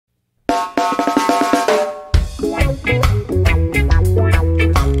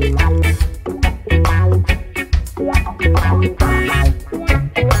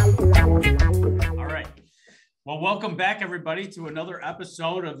welcome back, everybody, to another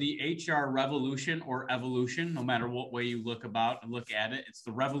episode of the HR Revolution or Evolution, no matter what way you look at it. It's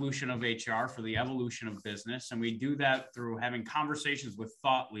the revolution of HR for the evolution of business. And we do that through having conversations with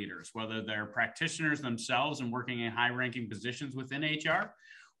thought leaders, whether they're practitioners themselves and working in high-ranking positions within HR,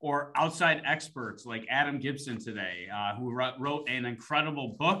 or outside experts like Adam Gibson today, who wrote an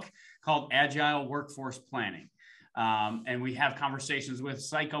incredible book called Agile Workforce Planning. And we have conversations with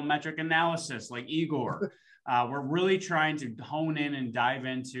psychometric analysis like Igor. We're really trying to hone in and dive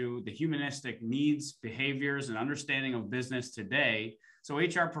into the humanistic needs, behaviors, and understanding of business today. So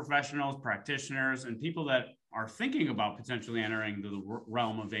HR professionals, practitioners, and people that are thinking about potentially entering the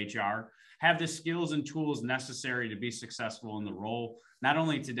realm of HR have the skills and tools necessary to be successful in the role, not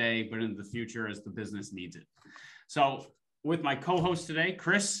only today, but in the future as the business needs it. So with my co-host today,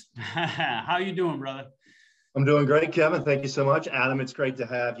 Chris, how you doing, brother? I'm doing great, Kevin. Thank you so much. Adam, it's great to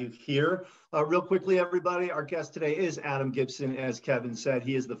have you here. Real quickly, everybody, our guest today is Adam Gibson. As Kevin said,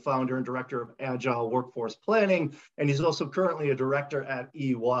 he is the founder and director of Agile Workforce Planning, and he's also currently a director at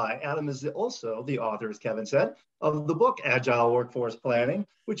EY. Adam is also the author, as Kevin said, of the book Agile Workforce Planning,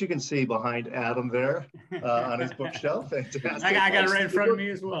 which you can see behind Adam there on his bookshelf. Fantastic. I got it right in front of me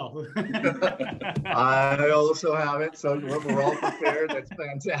as well. I also have it, so we're all prepared. That's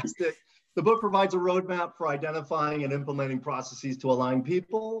fantastic. The book provides a roadmap for identifying and implementing processes to align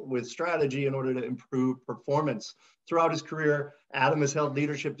people with strategy in order to improve performance. Throughout his career, Adam has held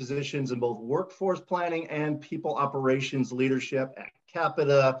leadership positions in both workforce planning and people operations leadership at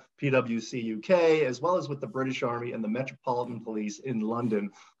Capita, PwC UK, as well as with the British Army and the Metropolitan Police in London.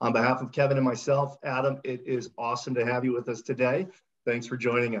 On behalf of Kevin and myself, Adam, it is awesome to have you with us today. Thanks for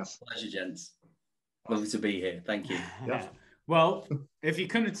joining us. Pleasure, gents. Lovely to be here. Thank you. Yeah. Well, if you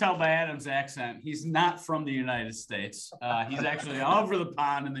couldn't tell by Adam's accent, he's not from the United States. He's actually over the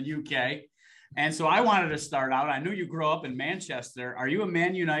pond in the UK. And so I wanted to start out. I knew you grew up in Manchester. Are you a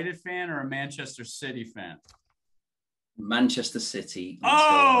Man United fan or a Manchester City fan? Manchester City.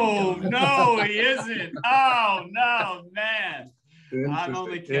 Oh, no, he isn't. Oh, no, man. I'm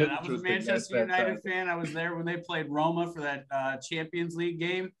only kidding. I was a Manchester United fan. I was there when they played Roma for that Champions League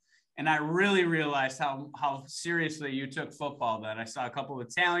game. And I really realized how seriously you took football then. I saw a couple of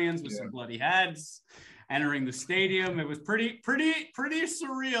Italians with some bloody heads entering the stadium. It was pretty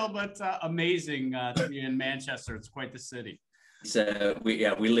surreal, but amazing to be in Manchester. It's quite the city. So we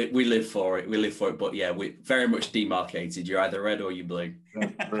live for it. We live for it. But yeah, we very much demarcated. You're either red or you blue.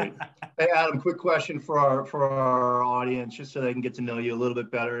 That's great. Hey, Adam, quick question for our audience, just so they can get to know you a little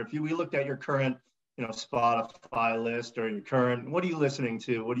bit better. If we looked at your current Spotify list or your current, what are you listening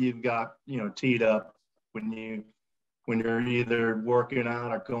to? What do you got, teed up when you're either working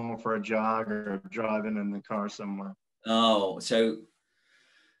out or going for a jog or driving in the car somewhere? Oh, so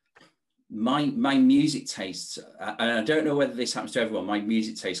my music tastes, and I don't know whether this happens to everyone, my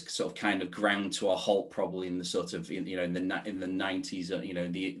music tastes sort of kind of ground to a halt probably in the sort of, in the 90s,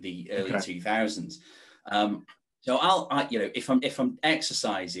 the early 2000s. So if I'm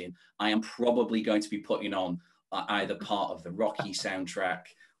exercising, I am probably going to be putting on either part of the Rocky soundtrack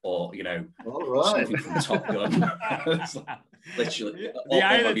or something from Top Gun. Literally, the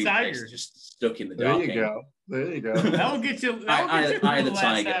Eye of the Tiger, just stuck in the dark. There you go. That'll get you. Eye of the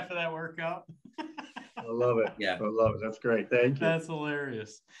Tiger. Half of that workout. I love it. Yeah, I love it. That's great. Thank you. That's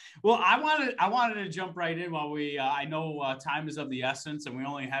hilarious. Well, I wanted to jump right in while I know time is of the essence, and we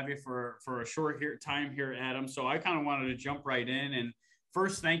only have you for a short time here, Adam. So I kind of wanted to jump right in. And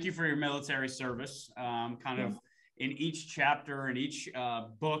first, thank you for your military service. Of in each chapter and each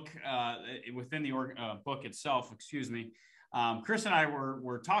book within the book itself. Excuse me. Chris and I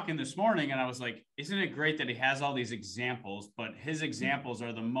were talking this morning, and I was like, isn't it great that he has all these examples, but his examples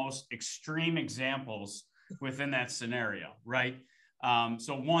are the most extreme examples within that scenario, right?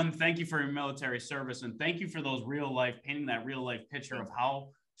 So one, thank you for your military service, and thank you for those painting that real life picture of how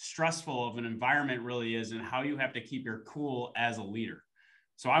stressful of an environment really is and how you have to keep your cool as a leader.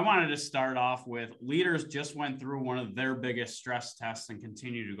 So I wanted to start off with leaders just went through one of their biggest stress tests and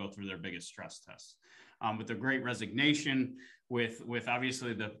continue to go through their biggest stress tests. With the Great Resignation, with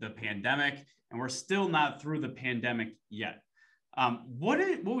obviously the pandemic, and we're still not through the pandemic yet. What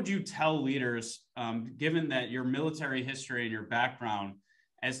would you tell leaders, given that your military history and your background,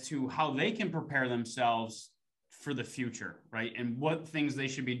 as to how they can prepare themselves for the future, right? And what things they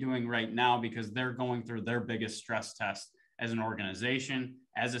should be doing right now because they're going through their biggest stress test as an organization,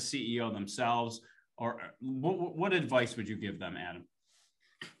 as a CEO themselves, or what advice would you give them, Adam?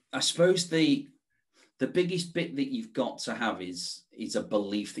 I suppose the biggest bit that you've got to have is a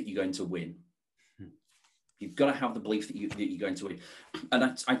belief that you're going to win. You've got to have the belief that you're going to win.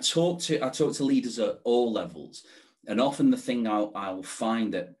 And I talk to leaders at all levels, and often the thing I'll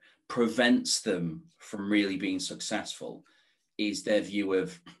find that prevents them from really being successful is their view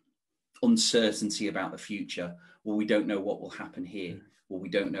of uncertainty about the future. Well, we don't know what will happen here. Well, we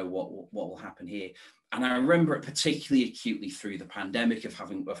don't know what will happen here. And I remember it particularly acutely through the pandemic of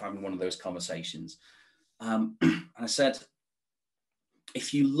having one of those conversations. And I said,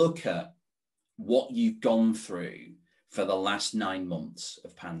 if you look at what you've gone through for the last 9 months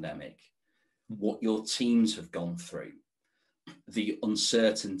of pandemic, what your teams have gone through, the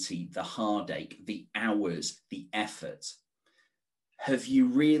uncertainty, the heartache, the hours, the effort, have you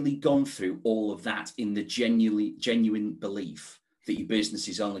really gone through all of that in the genuine belief that your business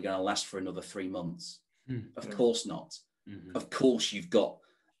is only going to last for another 3 months? Of course not. Of course, you've got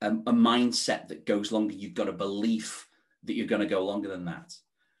a mindset that goes longer. You've got a belief that you're going to go longer than that.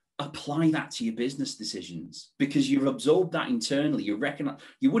 Apply that to your business decisions, because you've absorbed that internally. You recognize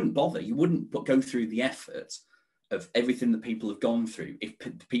you wouldn't bother. You wouldn't go through the effort of everything that people have gone through if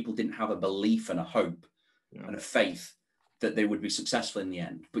people didn't have a belief and a hope and a faith that they would be successful in the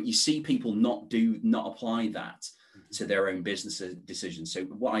end. But you see people not apply that to their own business decisions. So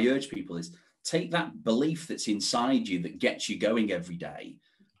what I urge people is take that belief that's inside you that gets you going every day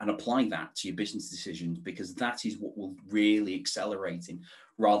and apply that to your business decisions, because that is what will really accelerate in,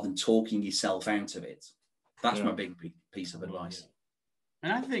 rather than talking yourself out of it. That's my big piece of advice.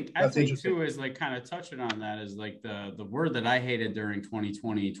 And I think too, is like kind of touching on that, is like the word that I hated during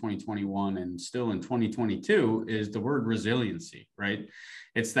 2020, 2021, and still in 2022 is the word resiliency, right?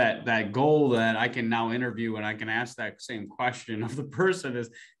 It's that goal that I can now interview and I can ask that same question of the person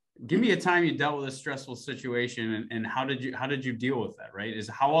is, give me a time you dealt with a stressful situation and how did you deal with that, right? Is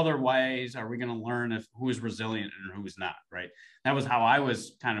how other ways are we going to learn if who is resilient and who's not, right? That was how I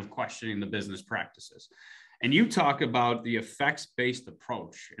was kind of questioning the business practices. And you talk about the effects-based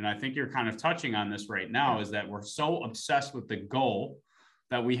approach. And I think you're kind of touching on this right now, is that we're so obsessed with the goal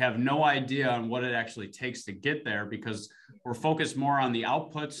that we have no idea on what it actually takes to get there, because we're focused more on the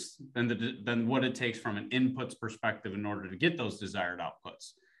outputs than what it takes from an inputs perspective in order to get those desired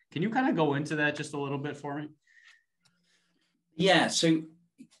outputs. Can you kind of go into that just a little bit for me? Yeah, so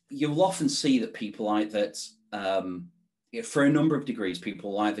you'll often see that people like that, for a number of degrees,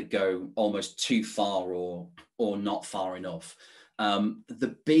 people either go almost too far or not far enough.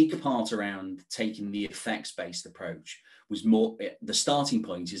 The big part around taking the effects-based approach was more, the starting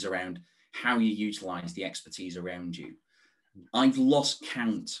point is around how you utilize the expertise around you. I've lost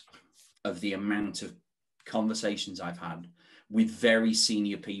count of the amount of conversations I've had with very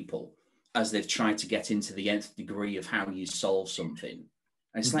senior people as they've tried to get into the nth degree of how you solve something.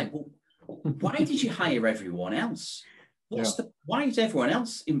 And it's like, well, why did you hire everyone else? Why is everyone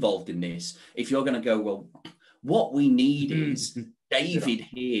else involved in this? If you're going to go, well, what we need is David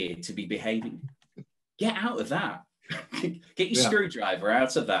here to be behaving. Get out of that. Get your screwdriver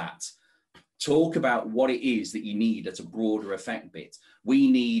out of that. Talk about what it is that you need at a broader effect bit.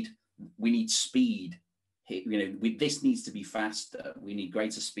 We need speed. This needs to be faster. We need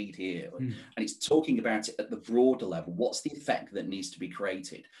greater speed here. And it's talking about it at the broader level. What's the effect that needs to be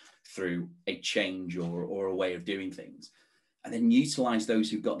created through a change or a way of doing things? And then utilize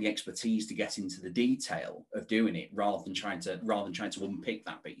those who've got the expertise to get into the detail of doing it, rather than trying to unpick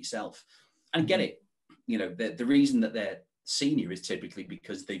that bit yourself. And get it. The reason that they're senior is typically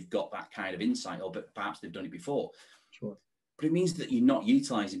because they've got that kind of insight, or perhaps they've done it before. Sure. But it means that you're not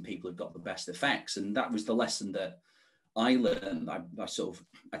utilizing people who've got the best effects. And that was the lesson that I learned.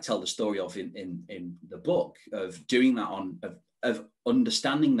 I tell the story of in the book, of doing that of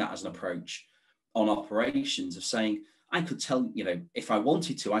understanding that as an approach on operations, of saying, I could tell, if I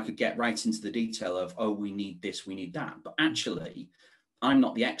wanted to, I could get right into the detail of, oh, we need this, we need that. But actually, I'm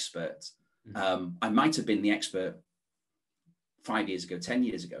not the expert. I might have been the expert 5 years ago, 10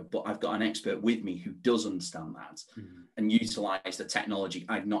 years ago, but I've got an expert with me who does understand that and utilize the technology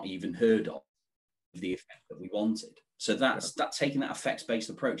I've not even heard of, the effect that we wanted. So that's taking that effects-based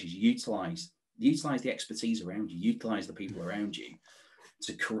approach, is utilize the expertise around you, utilize the people around you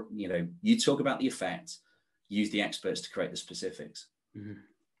to, you talk about the effect, use the experts to create the specifics.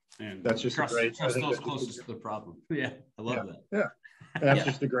 And that's just trust those closest to the problem. Yeah, I love that. Yeah. And that's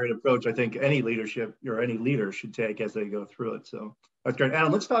just a great approach I think any leader should take as they go through it. So that's great.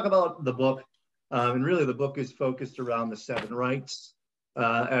 Adam, let's talk about the book. And really the book is focused around the 7 rights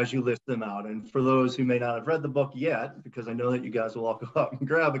as you list them out. And for those who may not have read the book yet, because I know that you guys will all go out and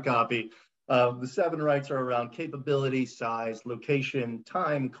grab a copy, the 7 rights are around capability, size, location,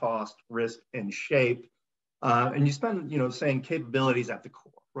 time, cost, risk, and shape. And you spend, saying capabilities at the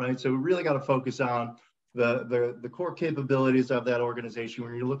core, right? So we really got to focus on the core capabilities of that organization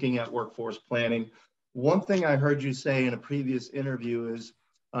when you're looking at workforce planning. One thing I heard you say in a previous interview is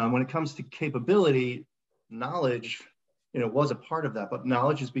when it comes to capability, knowledge, was a part of that, but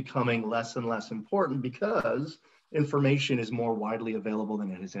knowledge is becoming less and less important because information is more widely available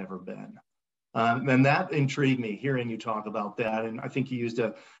than it has ever been. And that intrigued me, hearing you talk about that. And I think you used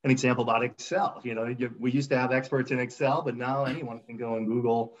an example about Excel. We used to have experts in Excel, but now anyone can go on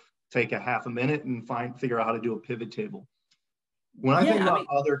Google, take a half a minute and figure out how to do a pivot table. When I think about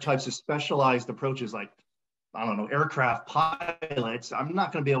other types of specialized approaches, like, I don't know, aircraft pilots, I'm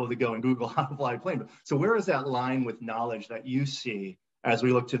not going to be able to go and Google how to fly a plane. So where is that line with knowledge that you see as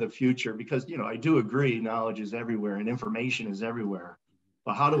we look to the future? Because, I do agree, knowledge is everywhere and information is everywhere.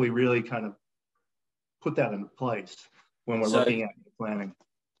 But how do we really kind of put that into place when we're looking at planning?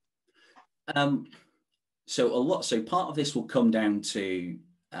 So part of this will come down to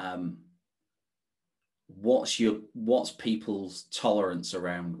what's people's tolerance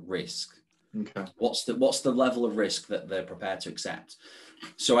around risk. Okay. What's the level of risk that they're prepared to accept?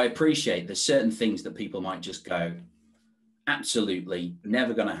 So I appreciate there's certain things that people might just go, absolutely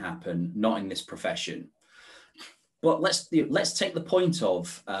never going to happen, not in this profession. But let's take the point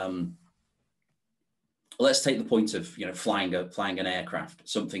of flying an aircraft,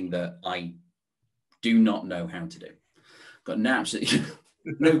 something that I do not know how to do. Got absolutely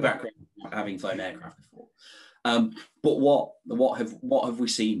no background having flown aircraft before. But what have we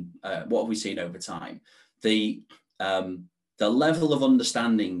seen? What have we seen over time? The level of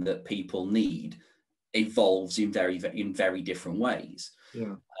understanding that people need evolves in very different ways.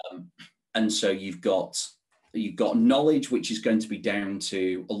 Yeah. And so you've got knowledge, which is going to be down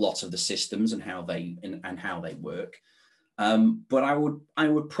to a lot of the systems and how they work. But I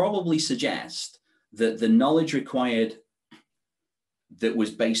would probably suggest that the knowledge required that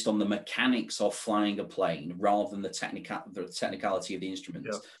was based on the mechanics of flying a plane rather than the technicality of the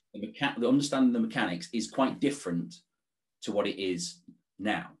instruments. Yeah. The understanding the mechanics is quite different to what it is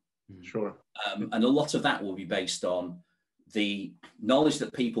now. Sure. And a lot of that will be based on the knowledge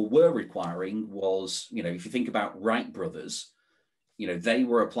that people were requiring was, if you think about Wright brothers, they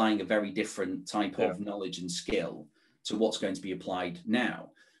were applying a very different type of knowledge and skill to what's going to be applied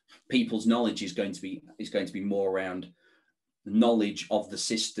now. People's knowledge is going to be more around knowledge of the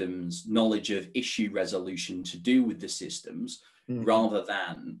systems, knowledge of issue resolution to do with the systems, rather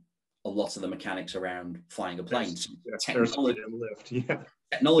than a lot of the mechanics around flying a plane. So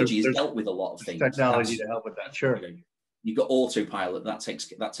technology is dealt with a lot of things. Technology to help with that, sure. You've got autopilot that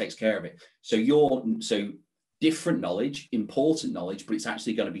takes care of it. So different knowledge, important knowledge, but it's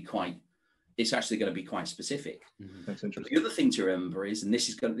actually going to be quite specific. That's interesting. The other thing to remember is, and this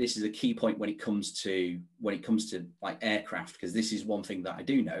is a key point when it comes to like aircraft, because this is one thing that I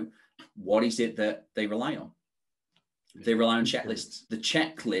do know. What is it that they rely on? They rely on checklists. The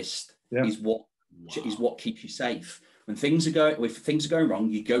checklist is what keeps you safe. If things are going wrong,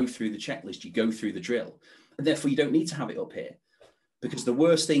 you go through the checklist, you go through the drill, and therefore you don't need to have it up here. Because the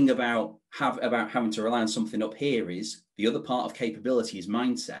worst thing about having to rely on something up here is the other part of capability is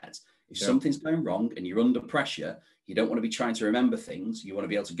mindset. If something's going wrong and you're under pressure, you don't want to be trying to remember things. You want to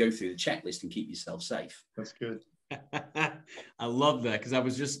be able to go through the checklist and keep yourself safe. That's good. I love that, because I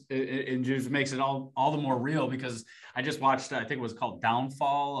was it just makes it all the more real, because I just watched, I think it was called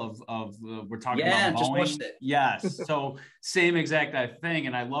Downfall of we're talking about Boeing. Just watched it. Yes. So same exact thing.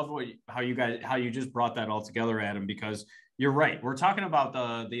 And I love how you just brought that all together, Adam, because you're right. We're talking about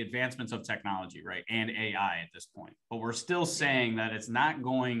the advancements of technology, right? And AI at this point, but we're still saying that it's not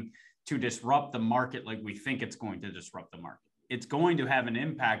going to disrupt the market like we think it's going to disrupt the market. It's going to have an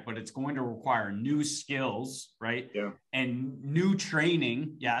impact, but it's going to require new skills, right? Yeah. And new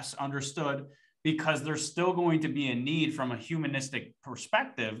training, yes, understood, because there's still going to be a need from a humanistic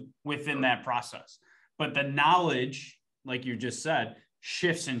perspective within that process. But the knowledge, like you just said,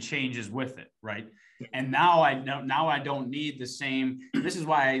 shifts and changes with it, right? And now I don't need the same. This is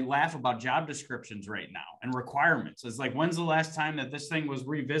why I laugh about job descriptions right now and requirements. It's like, when's the last time that this thing was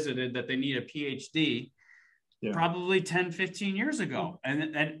revisited, that they need a PhD? Yeah. Probably 10, 15 years ago.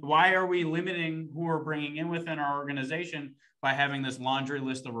 And why are we limiting who we're bringing in within our organization by having this laundry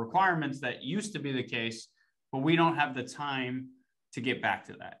list of requirements that used to be the case, but we don't have the time to get back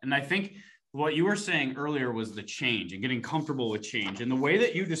to that? And I think what you were saying earlier was the change and getting comfortable with change. And the way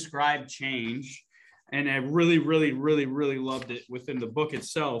that you described change, and I really, really, really, really loved it within the book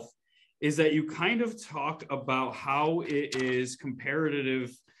itself, is that you kind of talk about how it is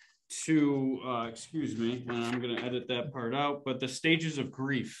comparative to, excuse me, and I'm going to edit that part out, but the stages of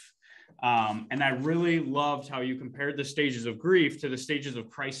grief. And I really loved how you compared the stages of grief to the stages of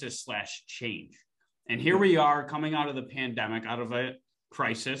crisis / change. And here we are coming out of the pandemic, out of a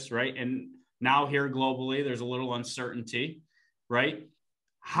crisis, right? And now here globally, there's a little uncertainty, right?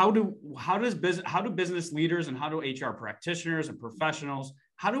 How do business leaders and how do HR practitioners and professionals,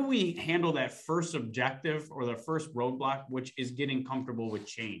 how do we handle that first objective or the first roadblock, which is getting comfortable with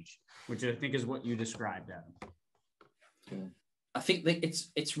change, which I think is what you described, Adam? I think that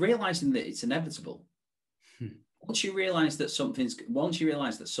it's realizing that it's inevitable. Once you realize that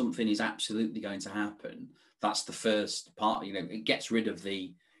something is absolutely going to happen, that's the first part. It gets rid of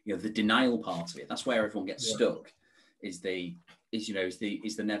the denial part of it. That's where everyone gets stuck. Is the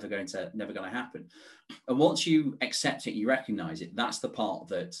never going to happen. And once you accept it, you recognize it. That's the part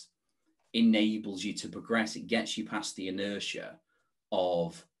that enables you to progress. It gets you past the inertia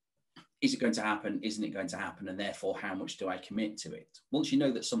of, is it going to happen? Isn't it going to happen? And therefore, how much do I commit to it? Once you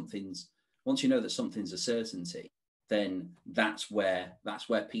know that something's a certainty, then that's where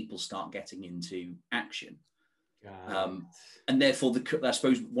people start getting into action. And therefore, I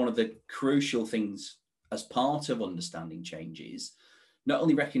suppose one of the crucial things as part of understanding change is not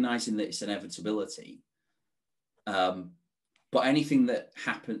only recognizing that it's inevitability, but anything that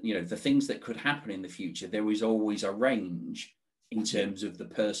happened, the things that could happen in the future, there is always a range in terms of the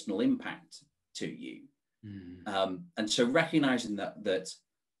personal impact to you. And so recognizing that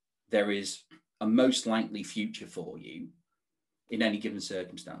there is a most likely future for you in any given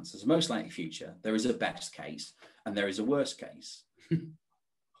circumstance. There's a most likely future, there is a best case, and there is a worst case.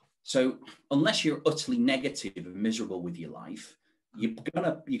 So unless you're utterly negative and miserable with your life, you're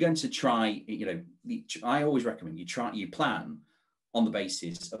going to try, I always recommend you plan on the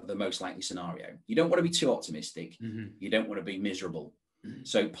basis of the most likely scenario. You don't want to be too optimistic. You don't want to be miserable.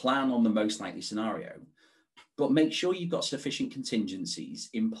 So plan on the most likely scenario, but make sure you've got sufficient contingencies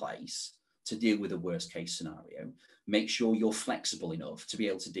in place to deal with a worst case scenario. Make sure you're flexible enough to be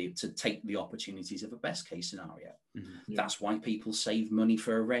able to take the opportunities of a best case scenario. That's why people save money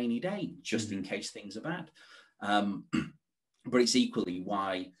for a rainy day, just in case things are bad. But it's equally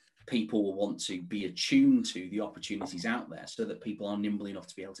why people will want to be attuned to the opportunities out there so that people are nimble enough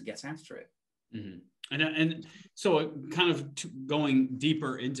to be able to get after it. And so kind of going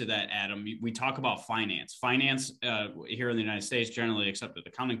deeper into that, Adam, we talk about finance here in the United States, generally accepted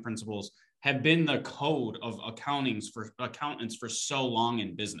accounting principles have been the code of accountants for so long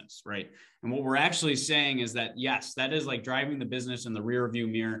in business, right? And what we're actually saying is that, yes, that is like driving the business in the rear view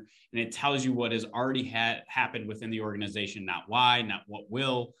mirror, and it tells you what has already happened within the organization, not why, not what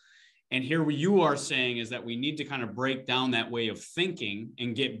will. And here what you are saying is that we need to kind of break down that way of thinking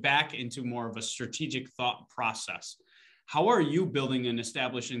and get back into more of a strategic thought process. How are you building and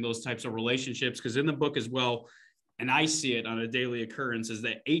establishing those types of relationships? Because in the book as well, and I see it on a daily occurrence, is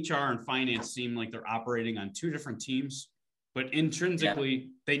that HR and finance seem like they're operating on two different teams, but intrinsically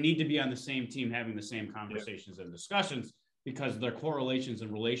they need to be on the same team, having the same conversations and discussions, because their correlations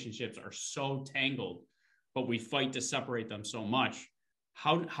and relationships are so tangled, but we fight to separate them so much.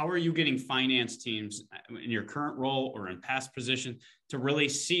 How are you getting finance teams in your current role or in past position to really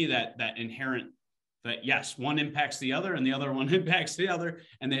see that inherent, that yes, one impacts the other and the other one impacts the other,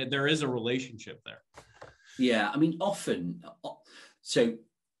 and there is a relationship there? Yeah, I mean, often, so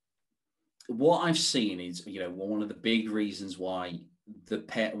what I've seen is, one of the big reasons why HR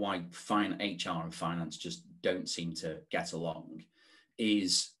and finance just don't seem to get along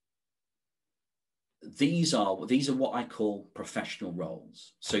is these are what I call professional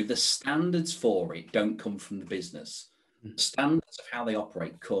roles. So the standards for it don't come from the business. The standards of how they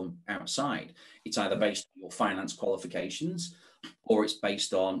operate come outside. It's either based on your finance qualifications, or it's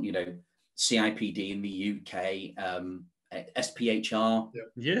based on, CIPD in the UK, SPHR.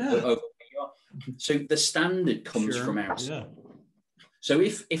 Yeah. So the standard comes from outside. Yeah. So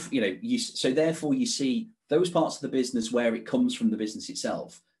if so therefore you see those parts of the business where it comes from the business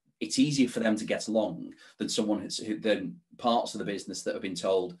itself, it's easier for them to get along than parts of the business that have been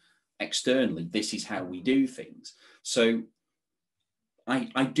told externally, this is how we do things. So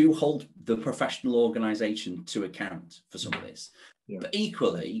I do hold the professional organization to account for some of this. Yeah. But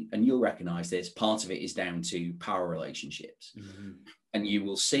equally, and you'll recognize this, part of it is down to power relationships. And you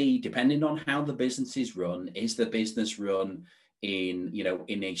will see, depending on how the business is run, is the business run in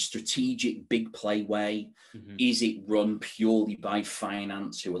a strategic big play way? Is it run purely by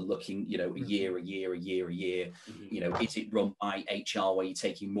finance who are looking, a year? Is it run by HR where you're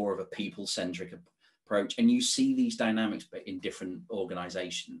taking more of a people-centric approach? And you see these dynamics but in different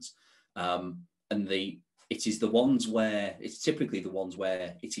organizations. It's typically the ones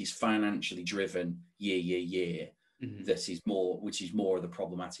where it is financially driven year, which is more of the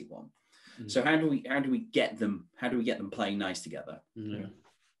problematic one. So how do we get them playing nice together?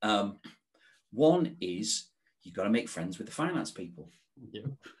 One is you've got to make friends with the finance people. Yeah.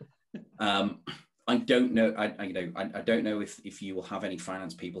 I don't know. I don't know if you will have any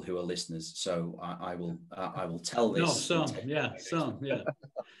finance people who are listeners. So I will tell this. No, some.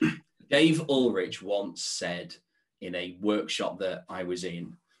 Dave Ulrich once said in a workshop that I was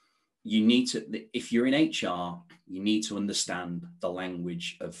in, you need to, if you're in HR, you need to understand the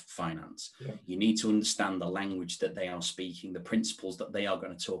language of finance. Yeah. You need to understand the language that they are speaking, the principles that they are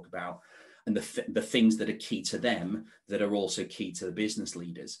going to talk about, and the things that are key to them that are also key to the business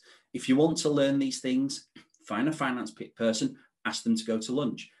leaders. If you want to learn these things, find a finance person, ask them to go to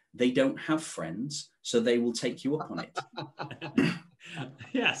lunch. They don't have friends, so they will take you up on it.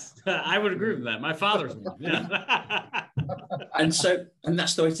 Yes, I would agree with that. My father's one. Yeah. And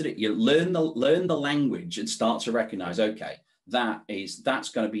that's the way to do it. You learn the language and start to recognize, okay, that's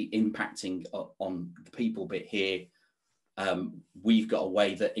going to be impacting on the people bit here. We've got a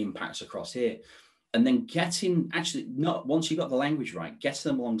way that impacts across here. And then once you got the language right,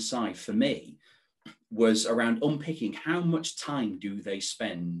 getting them alongside for me was around unpicking how much time do they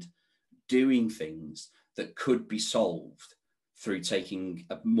spend doing things that could be solved through taking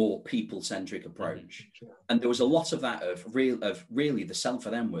a more people-centric approach. And there was a lot of that of really the sell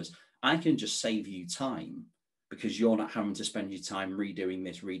for them was, I can just save you time because you're not having to spend your time redoing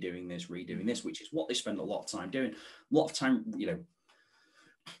this, which is what they spend a lot of time doing. A lot of time,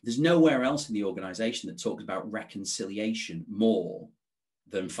 there's nowhere else in the organization that talks about reconciliation more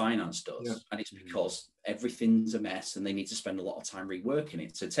than finance does. Yeah. And it's because everything's a mess and they need to spend a lot of time reworking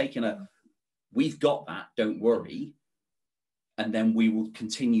it. So we've got that, don't worry. And then we will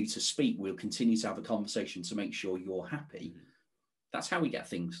continue to speak. We'll continue to have a conversation to make sure you're happy. That's how we get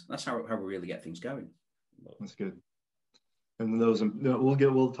things. That's how we really get things going. That's good. And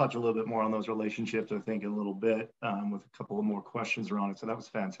we'll touch a little bit more on those relationships, I think, in a little bit with a couple of more questions around it. So that was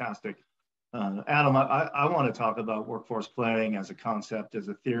fantastic. Adam, I want to talk about workforce planning as a concept, as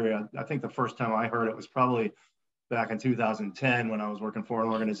a theory. I think the first time I heard it was probably back in 2010 when I was working for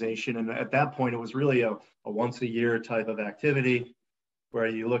an organization. And at that point, it was really a once a year type of activity where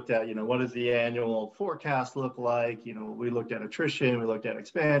you looked at, what does the annual forecast look like? We looked at attrition, we looked at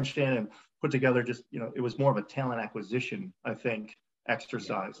expansion and put together just, it was more of a talent acquisition, I think,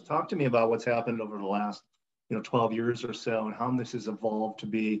 exercise. Yeah. Talk to me about what's happened over the last, 12 years or so and how this has evolved to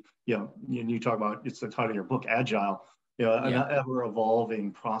be, you talk about, it's the title of your book, Agile, an ever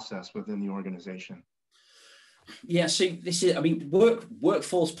evolving process within the organization. Yeah, so this is,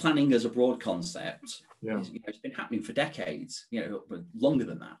 workforce planning as a broad concept, it's been happening for decades, longer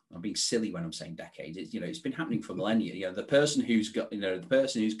than that. I'm being silly when I'm saying decades. It's been happening for millennia. The person who's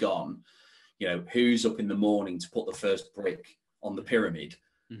gone, who's up in the morning to put the first brick on the pyramid,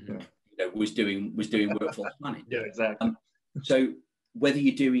 was doing workforce planning. Yeah, exactly. So whether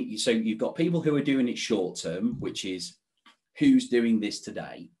you're doing, so you've got people who are doing it short term, which is who's doing this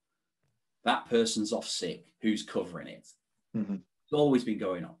today. That person's off sick, who's covering it? Mm-hmm. It's always been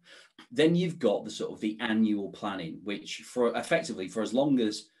going on. Then you've got the sort of the annual planning, which for as long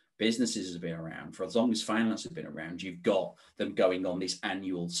as businesses have been around, for as long as finance has been around, you've got them going on this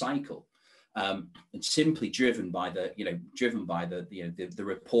annual cycle. And simply driven by the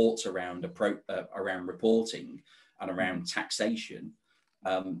reports around reporting and around taxation.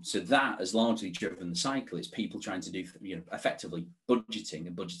 So that has largely driven the cycle. It's people trying to do, effectively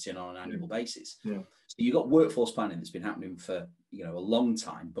budgeting on an annual basis. Yeah. So you've got workforce planning that's been happening for, a long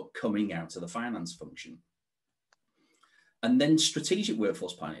time, but coming out of the finance function. And then strategic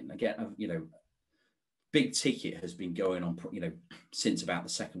workforce planning, again, big ticket has been going on, since about the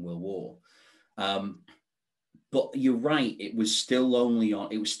Second World War. But you're right, it was still only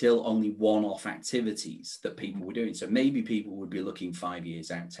one-off activities that people were doing. So maybe people would be looking 5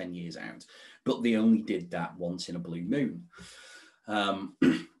 years out, 10 years out, but they only did that once in a blue moon.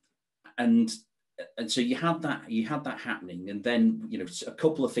 And so you had that happening. And then, a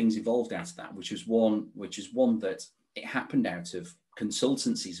couple of things evolved out of that, which is one that it happened out of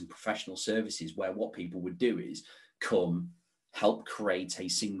consultancies and professional services, where what people would do is come help create a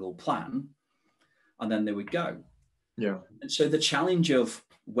single plan, and then they would go. Yeah. And so the challenge of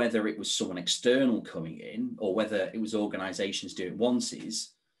whether it was someone external coming in or whether it was organizations doing it once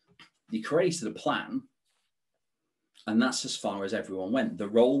is you created a plan, and that's as far as everyone went. The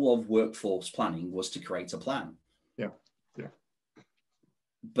role of workforce planning was to create a plan. Yeah. Yeah.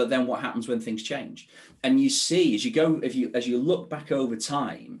 But then what happens when things change? And you see, as you look back over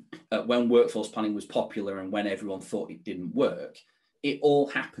time at when workforce planning was popular and when everyone thought it didn't work, it all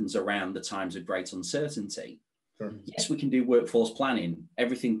happens around the times of great uncertainty. Sure. Yes, we can do workforce planning.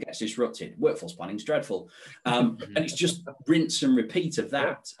 Everything gets disrupted. Workforce planning is dreadful. And it's just rinse and repeat of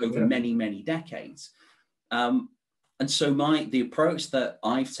that over many, many decades. And so the approach that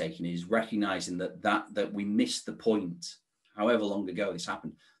I've taken is recognizing that we missed the point, however long ago this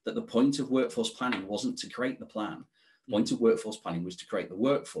happened, that the point of workforce planning wasn't to create the plan. The point of workforce planning was to create the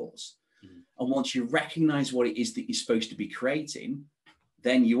workforce. And once you recognize what it is that you're supposed to be creating,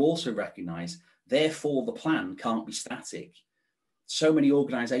 then you also recognize, therefore, the plan can't be static. So many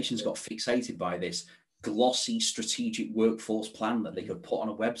organizations got fixated by this glossy strategic workforce plan that they could put on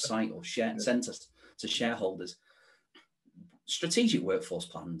a website or send to shareholders. Strategic workforce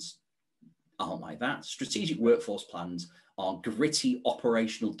plans aren't like that. Strategic workforce plans are gritty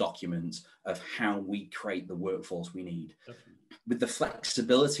operational documents of how we create the workforce we need. Definitely. With the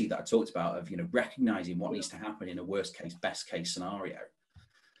flexibility that I talked about of, recognizing what needs to happen in a worst case, best case scenario,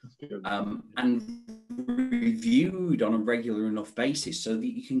 and reviewed on a regular enough basis so that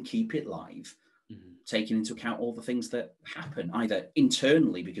you can keep it live, taking into account all the things that happen, either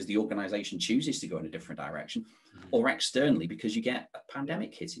internally because the organization chooses to go in a different direction, or externally because you get a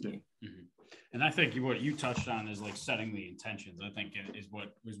pandemic hitting you. And I think what you touched on is like setting the intentions. I think is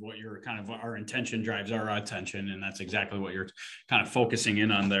what your kind of our intention drives our attention, and that's exactly what you're kind of focusing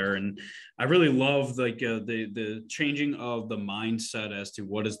in on there. And I really love like the changing of the mindset as to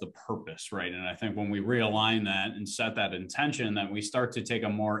what is the purpose, right? And I think when we realign that and set that intention, that we start to take a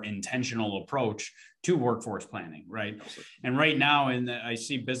more intentional approach to workforce planning, right? And right now, I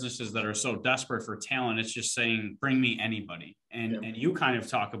see businesses that are so desperate for talent, it's just saying, bring me anybody. And you kind of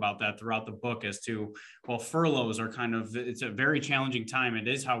talk about that throughout the book as to, well, furloughs are it's a very challenging time. It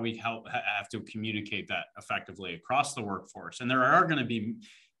is how we have to communicate that effectively across the workforce. And there are going to be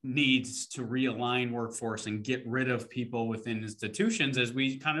needs to realign workforce and get rid of people within institutions as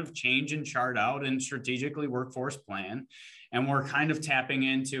we kind of change and chart out and strategically workforce plan. And we're kind of tapping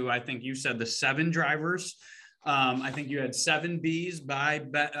into, I think you said the 7 drivers. I think you had 7 Bs.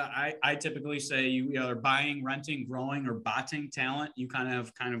 I typically say you are buying, renting, growing, or botting talent. You kind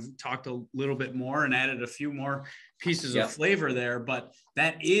of talked a little bit more and added a few more pieces of flavor there, but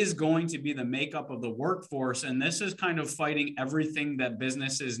that is going to be the makeup of the workforce. And this is kind of fighting everything that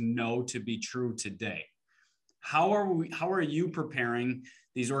businesses know to be true today. How are you preparing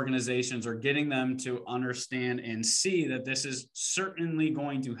these organizations or getting them to understand and see that this is certainly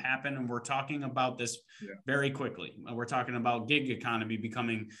going to happen? And we're talking about this very quickly. We're talking about gig economy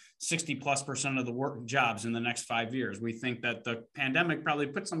becoming 60+% of the work jobs in the next 5 years. We think that the pandemic probably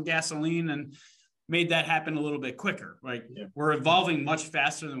put some gasoline and made that happen a little bit quicker. Like we're evolving much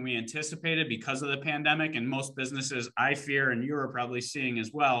faster than we anticipated because of the pandemic. And most businesses, I fear, and you're probably seeing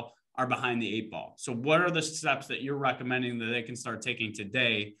as well, are behind the 8 ball. So what are the steps that you're recommending that they can start taking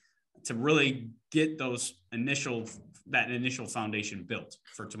today to really get that initial foundation built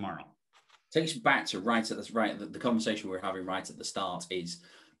for tomorrow? Takes you back to the conversation we were having right at the start is,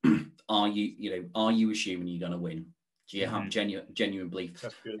 are you assuming you're going to win? Do you have genuine belief?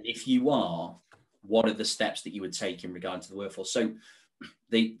 If you are, what are the steps that you would take in regard to the workforce? So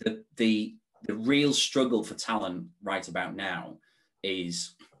the real struggle for talent right about now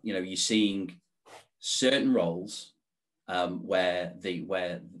is, you're seeing certain roles where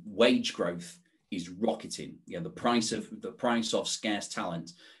wage growth is rocketing. The price of scarce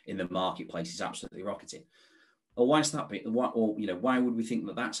talent in the marketplace is absolutely rocketing. Well, why is that? Why would we think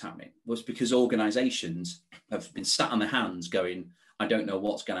that that's happening? Well, it's because organizations have been sat on their hands going, I don't know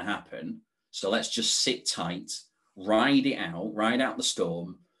what's going to happen, so let's just sit tight, ride out the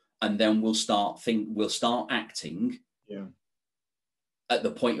storm, and then we'll start acting at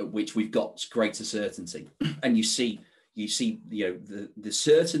the point at which we've got greater certainty. And you see the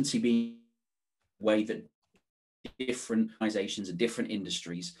certainty being the way that different organizations and different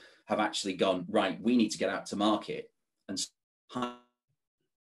industries have actually gone, right, we need to get out to market and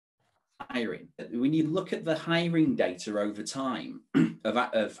hiring. When you look at the hiring data over time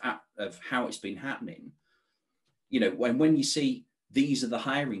of how it's been happening, when you see these are the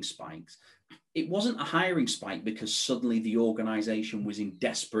hiring spikes, it wasn't a hiring spike because suddenly the organization was in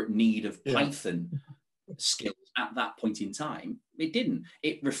desperate need of Python skills at that point in time. It didn't.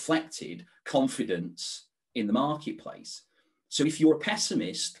 It reflected confidence in the marketplace. So if you're a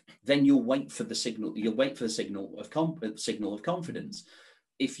pessimist, then you'll wait for the signal. You'll wait for the signal of confidence.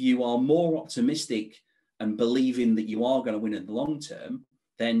 If you are more optimistic and believing that you are going to win in the long term,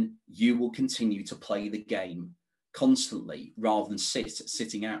 then you will continue to play the game constantly rather than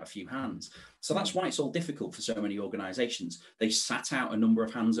sitting out a few hands. So that's why it's all difficult for so many organizations. They sat out a number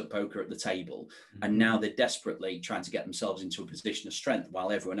of hands at poker at the table, and now they're desperately trying to get themselves into a position of strength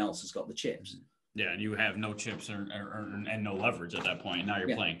while everyone else has got the chips. Yeah, and you have no chips and no leverage at that point. Now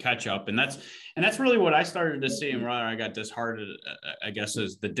you're playing catch up, and that's really what I started to see, and where I got disheartened, I guess,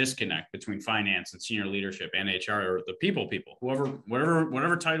 is the disconnect between finance and senior leadership and HR, or the people,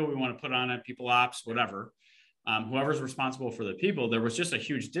 whatever title we want to put on it, people ops, whatever, whoever's responsible for the people. There was just a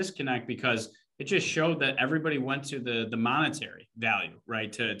huge disconnect because it just showed that everybody went to the monetary value, right,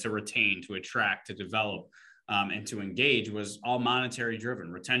 to retain, to attract, to develop. And to engage was all monetary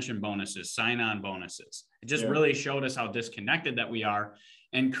driven, retention bonuses, sign-on bonuses. It just really showed us how disconnected that we are.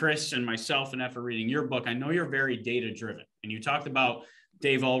 And Chris and myself, and after reading your book, I know you're very data driven. And you talked about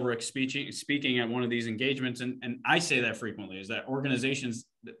Dave Ulrich speaking at one of these engagements. And I say that frequently, is that organizations,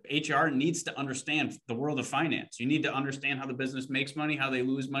 HR needs to understand the world of finance. You need to understand how the business makes money, how they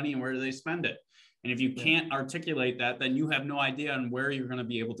lose money, and where do they spend it. And if you can't articulate that, then you have no idea on where you're going to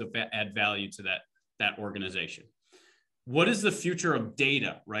be able to add value to that organization. What is the future of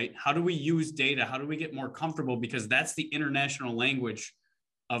data, right? How do we use data? How do we get more comfortable? Because that's the international language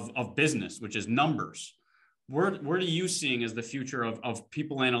of business, which is numbers. What are you seeing as the future of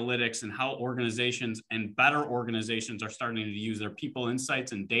people analytics, and how organizations and better organizations are starting to use their people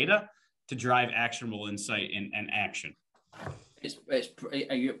insights and data to drive actionable insight and action?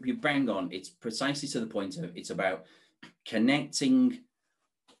 You bang on. It's precisely to the point of, it's about connecting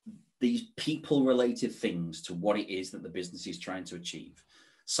these people-related things to what it is that the business is trying to achieve.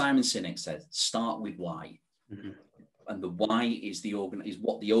 Simon Sinek said, start with why. Mm-hmm. And the why is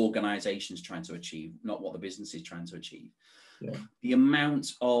what the organization is trying to achieve, not what the business is trying to achieve. Yeah. The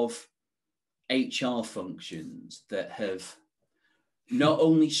amount of HR functions that have not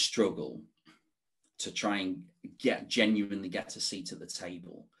only struggled to try and genuinely get a seat at the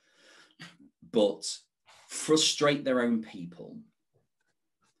table, but frustrate their own people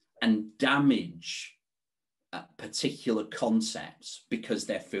and damage particular concepts because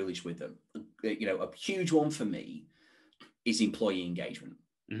they're foolish with them. You know, a huge one for me is employee engagement.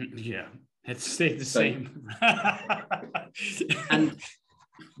 Mm-hmm. Yeah, it's stayed the same. And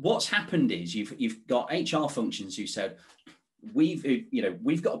what's happened is you've got HR functions who said,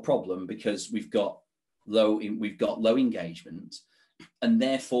 we've got a problem because we've got low engagement, and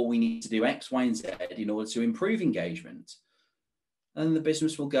therefore we need to do X, Y, and Z in order to improve engagement. And the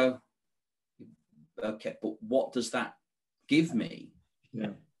business will go, okay, but what does that give me? Yeah.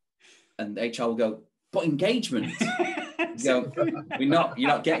 And HR will go, but engagement. Go, you're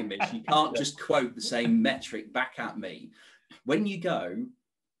not getting this. You can't just quote the same metric back at me. When you go,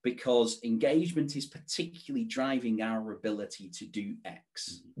 because engagement is particularly driving our ability to do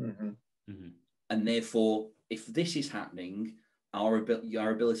X. Mm-hmm. Mm-hmm. And therefore, if this is happening, our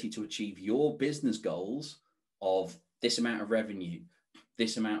ability to achieve your business goals of this amount of revenue,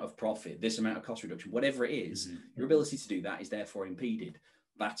 this amount of profit, this amount of cost reduction, whatever it is, mm-hmm. your ability to do that is therefore impeded.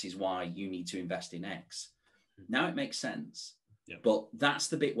 That is why you need to invest in X. Now it makes sense, but that's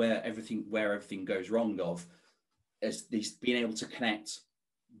the bit where everything goes wrong. As this being able to connect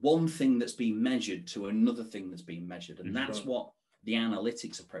one thing that's being measured to another thing that's being measured, and that's what the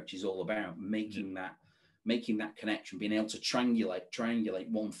analytics approach is all about: making that connection, being able to triangulate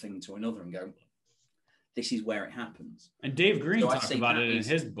one thing to another, and go, this is where it happens. And Dave Green talks about it in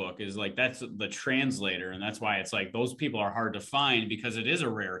his book, is like, that's the translator. And that's why it's like, those people are hard to find, because it is a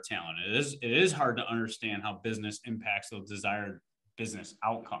rare talent. It is hard to understand how business impacts those desired business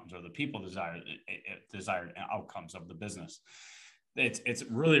outcomes, or the people desired outcomes of the business. It's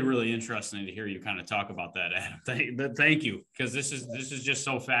really, really interesting to hear you kind of talk about that, Adam. Thank you, because this is just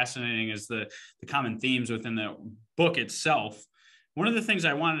so fascinating as the common themes within the book itself. One of the things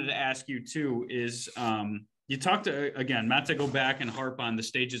I wanted to ask you too is, you talked again, not to go back and harp on the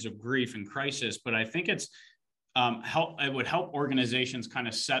stages of grief and crisis, but I think it would help organizations kind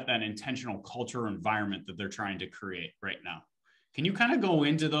of set that intentional culture environment that they're trying to create right now. Can you kind of go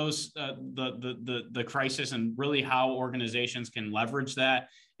into those, the crisis, and really how organizations can leverage that?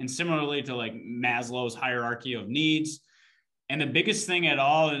 And similarly to like Maslow's hierarchy of needs. And the biggest thing at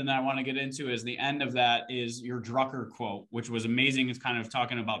all, and I want to get into, is the end of that is your Drucker quote, which was amazing. It's kind of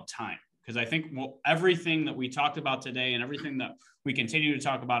talking about time. Because I think everything that we talked about today, and everything that we continue to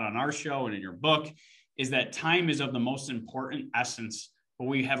talk about on our show and in your book, is that time is of the most important essence, but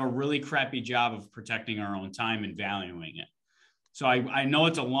we have a really crappy job of protecting our own time and valuing it. So I know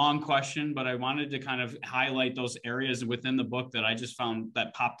it's a long question, but I wanted to kind of highlight those areas within the book that I just found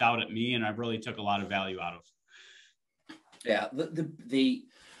that popped out at me, and I really took a lot of value out of. Yeah, the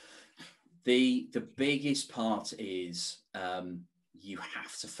biggest part is you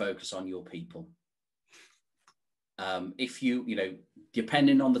have to focus on your people. If you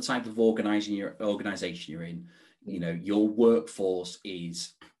depending on the type of organization you're in, your workforce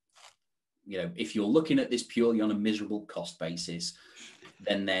is if you're looking at this purely on a miserable cost basis,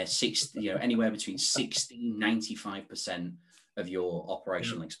 then they're anywhere between 60-95% of your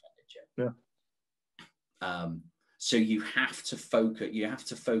operational expenditure. So you have to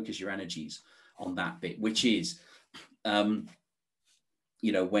focus your energies on that bit, which is, when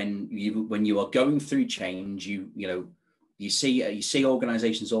you are going through change, you see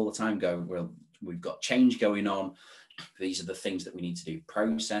organizations all the time go, well, we've got change going on. These are the things that we need to do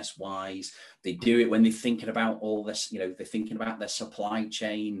process wise. They do it when they're thinking about all this, they're thinking about their supply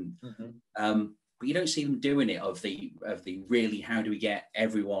chain. But you don't see them doing it of the really, how do we get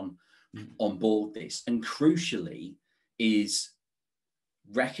everyone on board this? And crucially is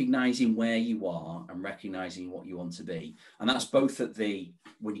recognizing where you are and recognizing what you want to be. And that's both when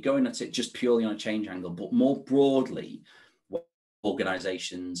you're going at it just purely on a change angle, but more broadly, what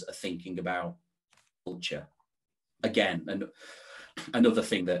organizations are thinking about culture. Again, and another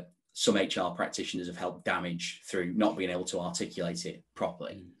thing that some HR practitioners have helped damage through not being able to articulate it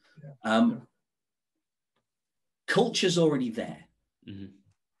properly. Culture's already there.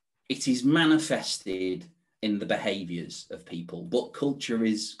 It is manifested in the behaviors of people, but culture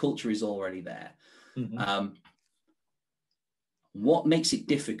is already there. What makes it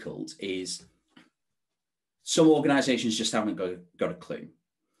difficult is some organizations just haven't got a clue.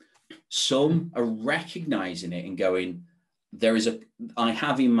 Some are recognizing it and going, I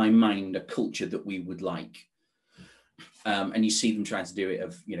have in my mind a culture that we would like. And you see them trying to do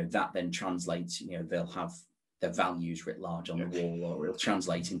it that then translates, they'll have their values writ large on the wall, or it'll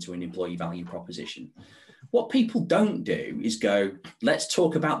translate into an employee value proposition. What people don't do is go, let's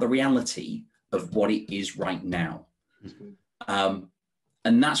talk about the reality of what it is right now. And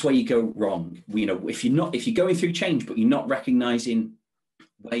that's where you go wrong. If you're going through change, but you're not recognizing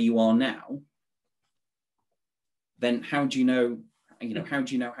where you are now, then how do you know how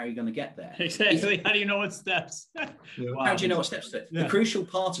you're going to get there? Exactly. How do you know what steps? Wow. How do you know what steps? The crucial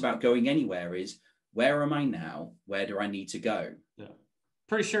part about going anywhere is, where am I now? Where do I need to go?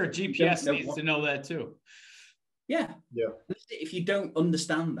 Pretty sure GPS needs to know that too. If you don't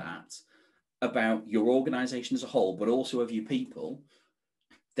understand that about your organization as a whole, but also of your people,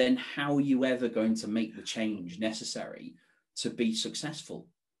 then how are you ever going to make the change necessary to be successful?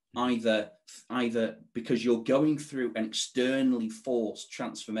 Either because you're going through an externally forced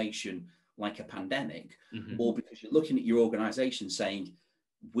transformation like a pandemic, or because you're looking at your organization saying,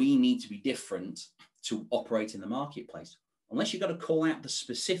 we need to be different to operate in the marketplace. Unless you've got to call out the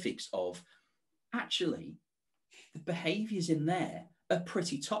specifics of, actually, the behaviors in there are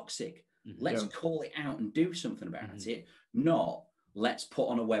pretty toxic. Let's call it out and do something about it. Not, let's put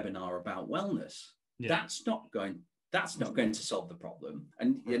on a webinar about wellness. That's not going to solve the problem.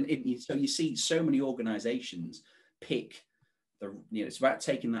 So you see so many organizations pick it's about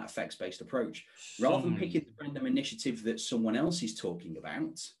taking that effects-based approach rather than picking the random initiative that someone else is talking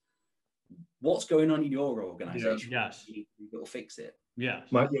about. What's going on in your organization? You'll fix it.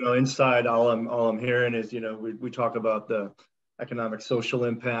 Inside all I'm hearing is, we talk about the economic social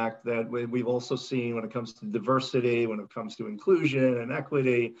impact that we've also seen when it comes to diversity, when it comes to inclusion and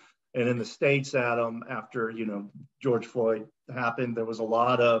equity. And in the States, Adam, after, George Floyd happened, there was a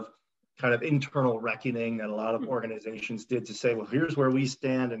lot of kind of internal reckoning that a lot of organizations did to say, well, here's where we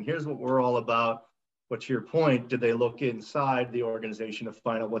stand and here's what we're all about. But to your point, did they look inside the organization to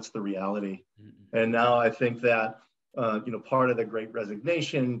find out what's the reality? And now I think that, part of the Great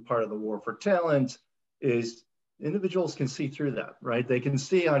Resignation, part of the war for talent is individuals can see through that, right? They can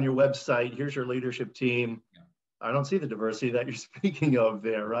see on your website, here's your leadership team. I don't see the diversity that you're speaking of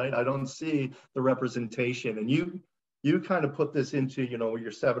there, right? I don't see the representation. And you kind of put this into,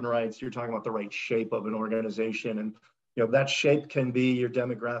 your 7 rights. You're talking about the right shape of an organization. And, that shape can be your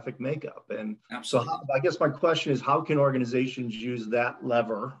demographic makeup. And Absolutely. So I guess my question is, how can organizations use that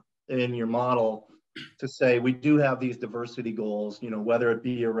lever in your model to say, we do have these diversity goals, whether it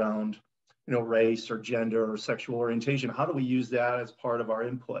be around, race or gender or sexual orientation? How do we use that as part of our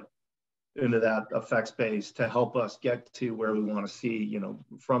input into that effects base to help us get to where we want to see,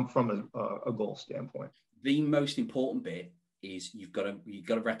 from a goal standpoint? The most important bit is you've got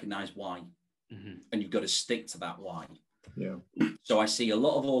to recognize why, and you've got to stick to that why. So I see a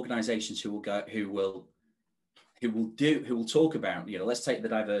lot of organizations who will talk about, let's take the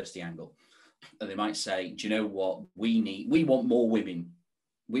diversity angle, and they might say, do you know what we want more women.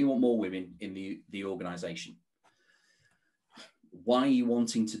 We want more women in the organization. Why are you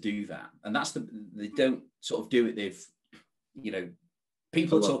wanting to do that? And they don't sort of do it.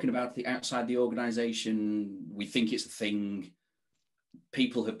 People are talking about the outside the organization. We think it's a thing.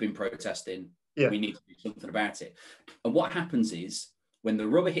 People have been protesting. We need to do something about it. And what happens is, when the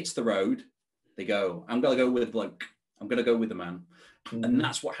rubber hits the road They go, I'm going to go with a bloke. I'm going to go with a man. Mm-hmm. And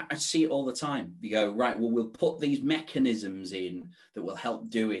that's what I see it all the time. You go, right, well, we'll put these mechanisms in that will help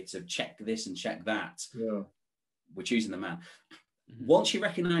do it, of check this and check that. Yeah. We're choosing the man. Once you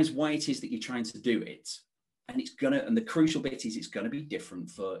recognize why it is that you're trying to do it, and the crucial bit is it's going to be different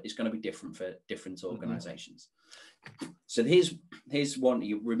for different organizations. So here's one.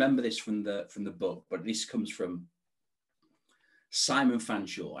 You remember this from the book, but this comes from Simon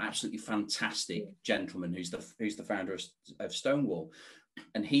Fanshawe, absolutely fantastic gentleman who's the founder of Stonewall,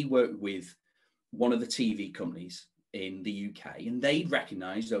 and he worked with one of the TV companies in the UK, and they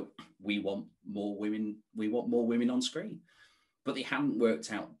recognised that we want more women on screen, but they hadn't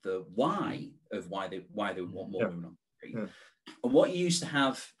worked out the why they would want more women on screen. Yeah. And what you used to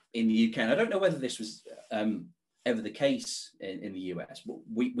have in the UK, and I don't know whether this was ever the case in the US, but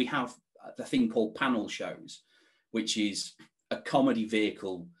we have the thing called panel shows, which is a comedy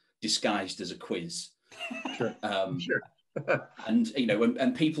vehicle disguised as a quiz. Sure. Sure. And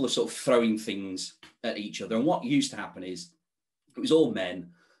and people are sort of throwing things at each other. And what used to happen is it was all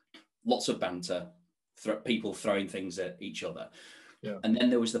men, lots of banter, people throwing things at each other. Yeah. And then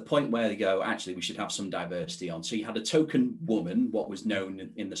there was the point where they go, actually, we should have some diversity on. So you had a token woman, what was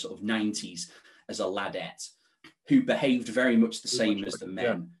known in the sort of 90s as a ladette, who behaved very much the same as the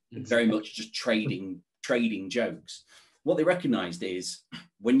men, very much just trading jokes. What they recognized is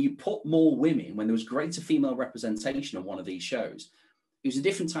when you put more women, when there was greater female representation on one of these shows, it was a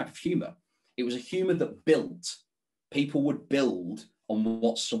different type of humor. It was a humor that built. People would build on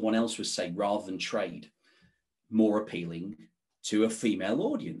what someone else was saying rather than trade. More appealing to a female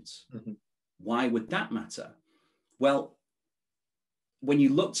audience. Mm-hmm. Why would that matter? Well, when you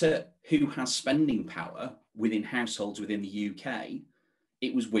looked at who has spending power within households within the UK,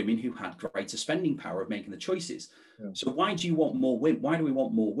 it was women who had greater spending power of making the choices. Yeah. So why do you want more women? Why do we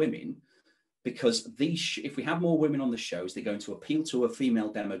want more women? Because if we have more women on the shows, they're going to appeal to a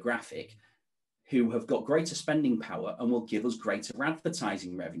female demographic who have got greater spending power and will give us greater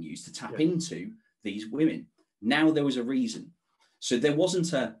advertising revenues to tap into these women. Now there was a reason. So there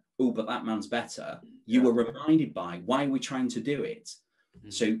wasn't but that man's better. You were reminded by why we're trying to do it.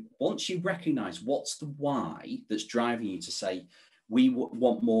 Mm-hmm. So once you recognize what's the why that's driving you to say, we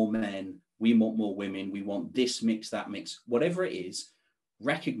want more men, we want more women, we want this mix, that mix, whatever it is,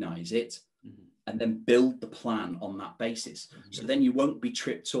 recognize it, mm-hmm. and then build the plan on that basis. Mm-hmm. So then you won't be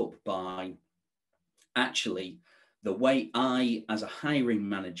tripped up by, actually, the way I, as a hiring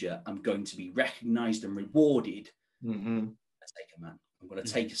manager, am going to be recognized and rewarded. Mm-hmm. Let's take a man. I'm going to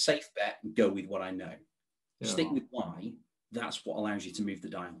mm-hmm. take a safe bet and go with what I know. Yeah. Stick with why. That's what allows you to move the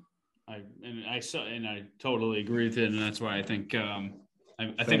dial. I totally agree with it, and that's why I think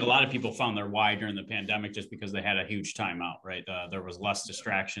I think a lot of people found their why during the pandemic just because they had a huge time out, right? There was less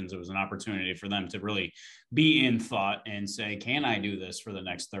distractions. It was an opportunity for them to really be in thought and say, can I do this for the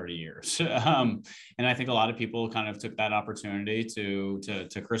next 30 years? And I think a lot of people kind of took that opportunity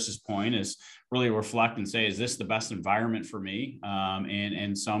to Chris's point, is really reflect and say, is this the best environment for me?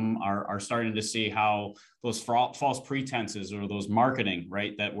 And some are starting to see how those false pretenses or those marketing,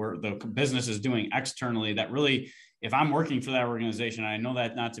 right, that the business is doing externally, that really, if I'm working for that organization, and I know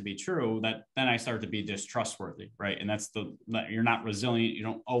that not to be true, that then I start to be distrustworthy, right? And you're not resilient. You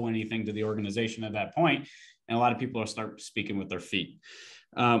don't owe anything to the organization at that point. And a lot of people start speaking with their feet.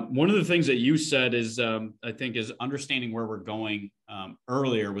 One of the things that you said is, I think, is understanding where we're going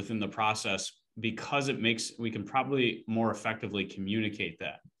earlier within the process, because we can probably more effectively communicate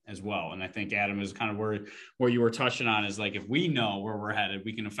that as well. And I think, Adam, is kind of where you were touching on, is like, if we know where we're headed,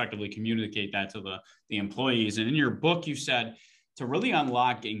 we can effectively communicate that to the employees. And in your book, you said to really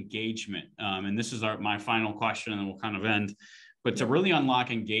unlock engagement. And this is my final question, and then we'll kind of end. But to really unlock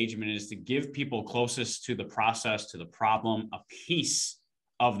engagement is to give people closest to the process, to the problem, a piece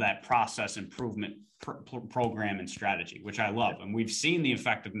of that process improvement program and strategy, which I love. And we've seen the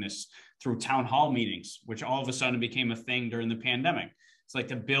effectiveness through town hall meetings, which all of a sudden became a thing during the pandemic. It's like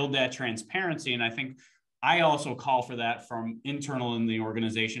to build that transparency. And I think I also call for that from internal in the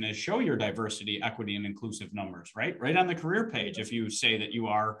organization, as show your diversity, equity, and inclusive numbers, right? Right on the career page. If you say that you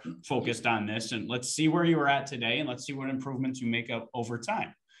are focused on this, and let's see where you are at today, and let's see what improvements you make up over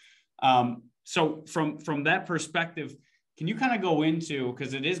time. So from that perspective, can you kind of go into,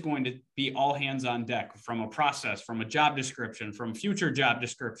 because it is going to be all hands on deck, from a process, from a job description, from future job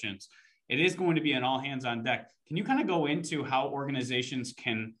descriptions, it is going to be an all hands on deck. Can you kind of go into how organizations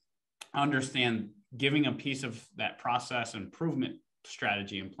can understand giving a piece of that process improvement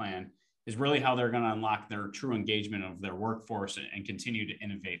strategy and plan is really how they're going to unlock their true engagement of their workforce and continue to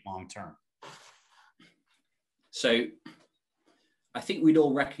innovate long term? So I think we'd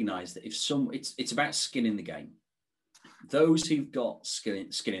all recognize that it's about skin in the game. Those who've got skin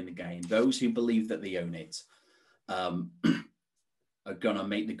in the game, those who believe that they own it, are going to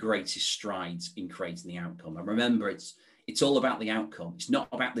make the greatest strides in creating the outcome. And remember, it's all about the outcome. It's not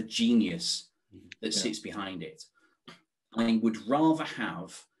about the genius that sits behind it. I would rather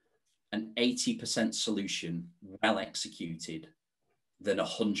have an 80% solution well executed than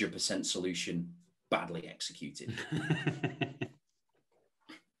 100% solution badly executed.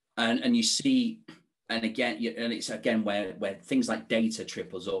 and you see, and again, and it's again where things like data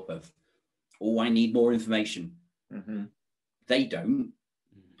trip us up of, oh, I need more information. Mm-hmm. They don't.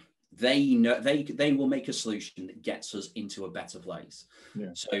 They know they will make a solution that gets us into a better place.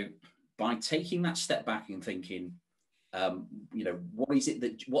 Yeah. So by taking that step back and thinking, what's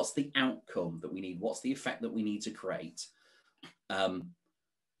the outcome that we need? What's the effect that we need to create?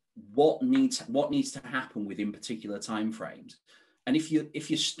 What needs to happen within particular timeframes? And if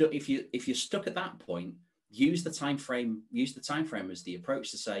you're stuck at that point, use the time frame as the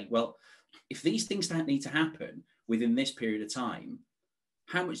approach to say, well, if these things don't need to happen within this period of time,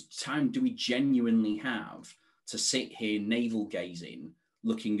 how much time do we genuinely have to sit here navel gazing,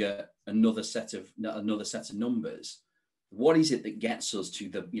 looking at another set of numbers? What is it that gets us to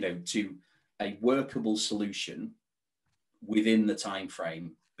to a workable solution within the time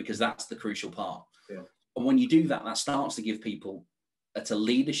frame? Because that's the crucial part. Yeah. And when you do that, that starts to give people at a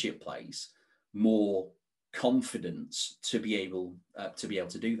leadership place more confidence to be able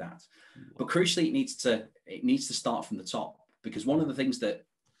to do that. But crucially, it needs to start from the top, because one of the things that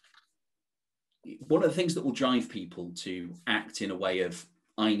will drive people to act in a way of,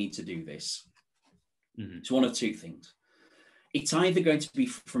 I need to do this. Mm-hmm. It's one of two things. It's either going to be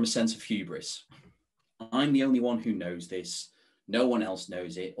from a sense of hubris. I'm the only one who knows this. No one else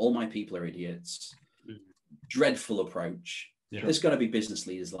knows it. All my people are idiots. Mm-hmm. Dreadful approach. Yeah. There's going to be business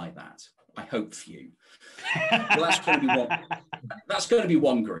leaders like that. I hope few. Well, that's going to be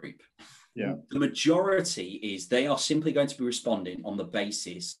one group. Yeah. The majority is they are simply going to be responding on the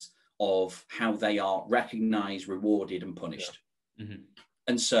basis of how they are recognized, rewarded, and punished. Yeah. Mm-hmm.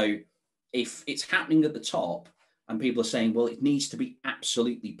 And so if it's happening at the top and people are saying, well, it needs to be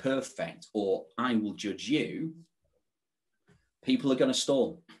absolutely perfect or I will judge you, people are going to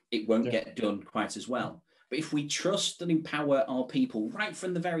stall. It won't get done quite as well. But if we trust and empower our people right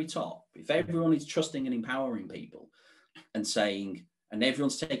from the very top, if everyone is trusting and empowering people and saying, and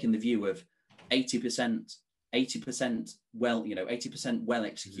everyone's taking the view of 80% well, 80% well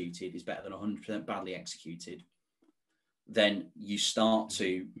executed is better than 100% badly executed, then you start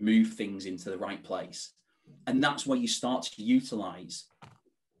to move things into the right place. And that's where you start to utilize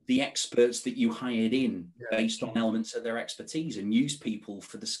the experts that you hired in based on elements of their expertise and use people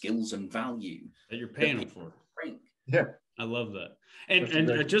for the skills and value that you're paying them for. Yeah. I love that.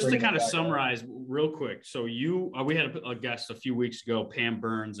 And just to kind of summarize real quick. So we had a guest a few weeks ago, Pam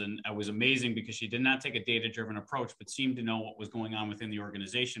Burns, and it was amazing because she did not take a data-driven approach, but seemed to know what was going on within the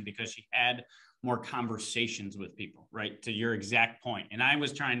organization because she had more conversations with people, right? To your exact point. And I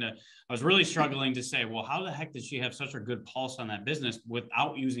was really struggling to say, well, how the heck did she have such a good pulse on that business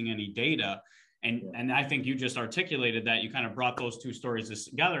without using any data? And I think you just articulated that. You kind of brought those two stories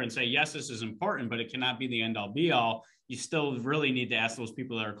together and say, yes, this is important, but it cannot be the end all be all. You still really need to ask those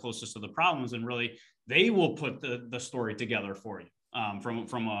people that are closest to the problems, and really they will put the story together for you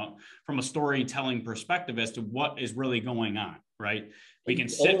from a storytelling perspective as to what is really going on, right? We can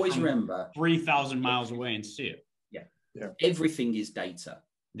always remember 3,000 miles away and see it. Yeah. Everything is data.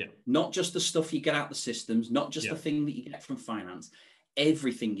 Yeah. Not just the stuff you get out the systems, not just the thing that you get from finance.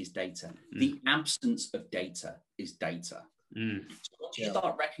 Everything is data. The absence of data is data. So once you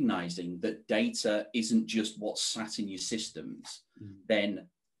start recognizing that data isn't just what's sat in your systems, then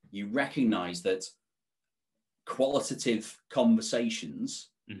you recognize that qualitative conversations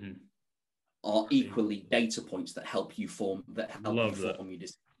are equally data points that help you form your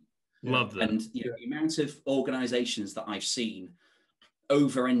decision. Love that. And the amount of organizations that I've seen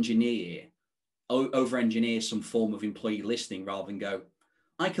over-engineer some form of employee listening rather than go,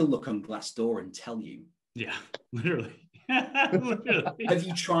 I can look on Glassdoor and tell you. Yeah, literally. Have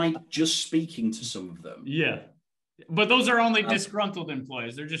you tried just speaking to some of them? Yeah. But those are only disgruntled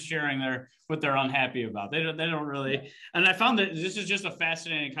employees. They're just sharing what they're unhappy about. They don't really. And I found that this is just a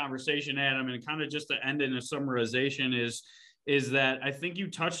fascinating conversation, Adam, and kind of just to end in a summarization is that I think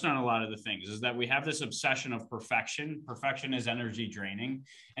you touched on a lot of the things, is that we have this obsession of perfection. Perfection is energy draining.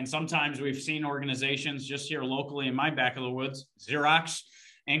 And sometimes we've seen organizations just here locally in my back of the woods, Xerox,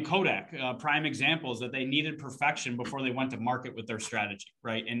 and Kodak, prime examples that they needed perfection before they went to market with their strategy,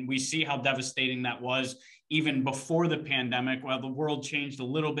 right? And we see how devastating that was even before the pandemic, while the world changed a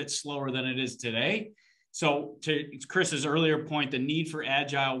little bit slower than it is today. So to Chris's earlier point, the need for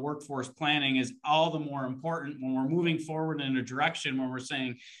agile workforce planning is all the more important when we're moving forward in a direction when we're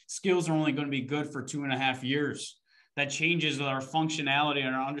saying skills are only going to be good for 2.5 years. That changes our functionality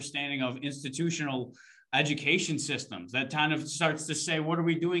and our understanding of institutional education systems. That kind of starts to say, what are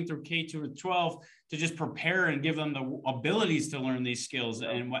we doing through K-12 to just prepare and give them the abilities to learn these skills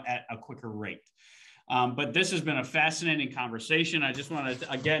and at a quicker rate. But this has been a fascinating conversation. I just want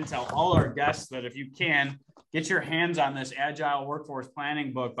to, again, tell all our guests that if you can, get your hands on this Agile Workforce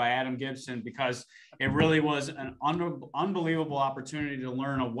Planning book by Adam Gibson, because it really was an unbelievable opportunity to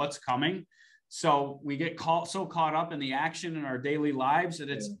learn of what's coming. So we get so caught up in the action in our daily lives that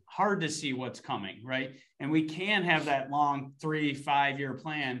it's hard to see what's coming, right? And we can have that long 3-5 year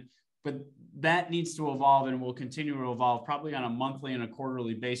plan, but that needs to evolve and will continue to evolve probably on a monthly and a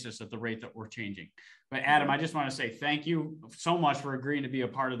quarterly basis at the rate that we're changing. But Adam, I just want to say thank you so much for agreeing to be a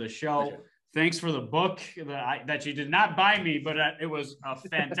part of the show. Pleasure. Thanks for the book that you did not buy me, but it was a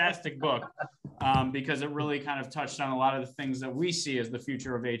fantastic book because it really kind of touched on a lot of the things that we see as the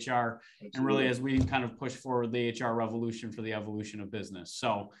future of HR. Absolutely. And really as we kind of push forward the HR revolution for the evolution of business.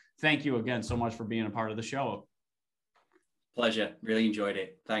 So thank you again so much for being a part of the show. Pleasure. Really enjoyed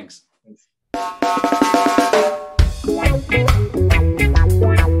it. Thanks. Thanks.